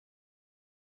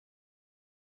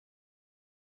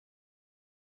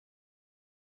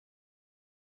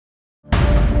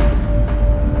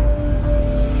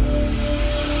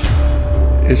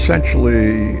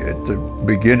Essentially, at the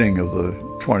beginning of the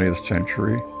 20th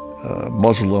century,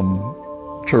 Muslim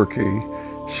Turkey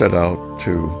set out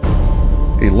to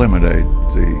eliminate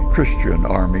the Christian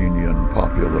Armenian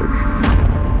population.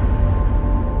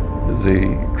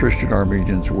 The Christian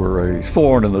Armenians were a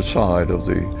thorn in the side of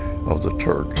the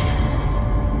Turks.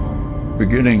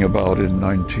 Beginning about in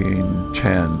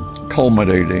 1910,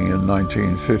 culminating in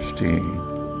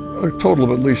 1915, a total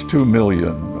of at least 2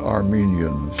 million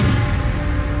Armenians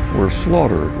were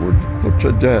slaughtered, were put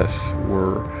to death,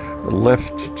 were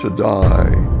left to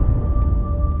die.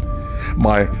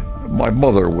 My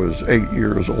mother was 8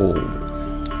 years old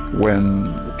when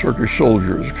Turkish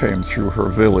soldiers came through her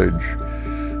village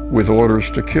with orders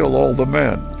to kill all the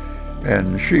men,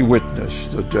 and she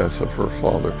witnessed the death of her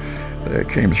father. They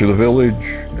came through the village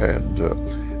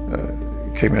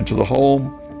and came into the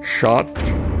home, shot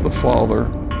the father,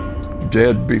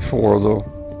 dead before the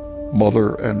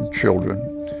mother and children,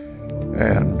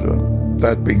 and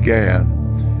that began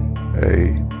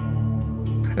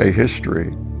a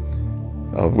history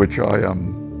of which I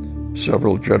am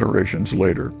several generations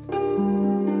later.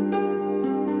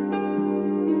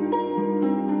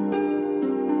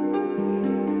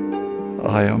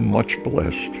 I am much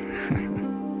blessed.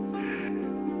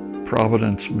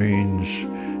 Providence means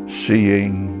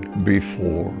seeing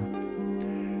before,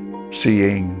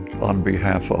 seeing on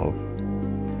behalf of,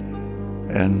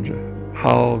 and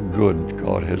how good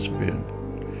God has been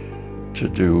to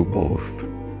do both.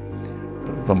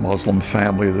 The Muslim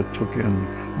family that took in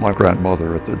my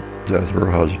grandmother at the death of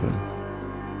her husband,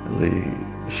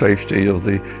 the safety of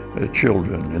the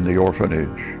children in the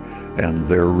orphanage and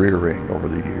their rearing over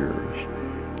the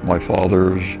years, my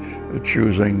father's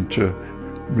choosing to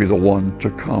be the one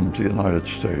to come to the United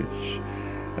States,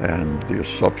 and the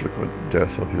subsequent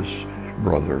death of his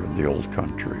brother in the old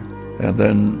country. And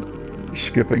then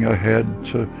skipping ahead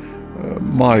to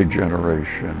my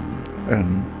generation,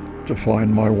 and to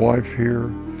find my wife here,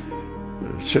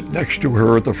 sit next to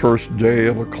her at the first day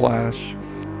of a class,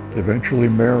 eventually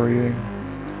marrying,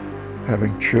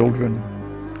 having children,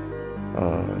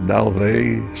 now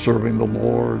they serving the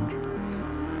Lord.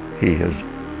 He has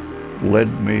led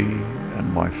me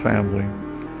and my family.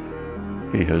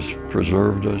 He has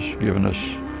preserved us, given us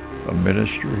a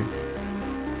ministry,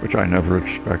 which I never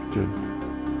expected.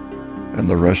 And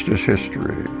the rest is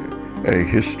history, a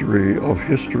history of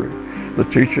history, the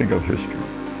teaching of history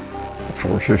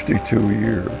for 52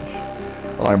 years.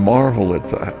 I marvel at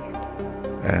that.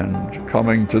 And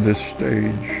coming to this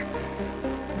stage,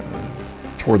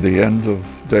 toward the end of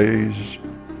days,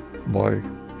 by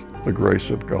the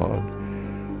grace of God,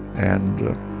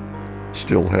 and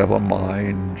still have a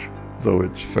mind, though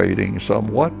it's fading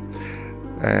somewhat,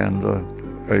 and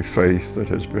a faith that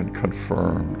has been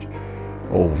confirmed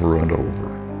over and over.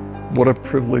 What a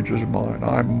privilege is mine.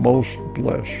 I'm most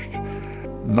blessed,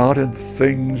 not in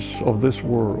things of this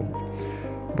world,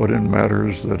 but in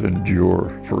matters that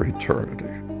endure for eternity.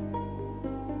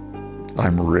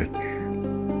 I'm rich.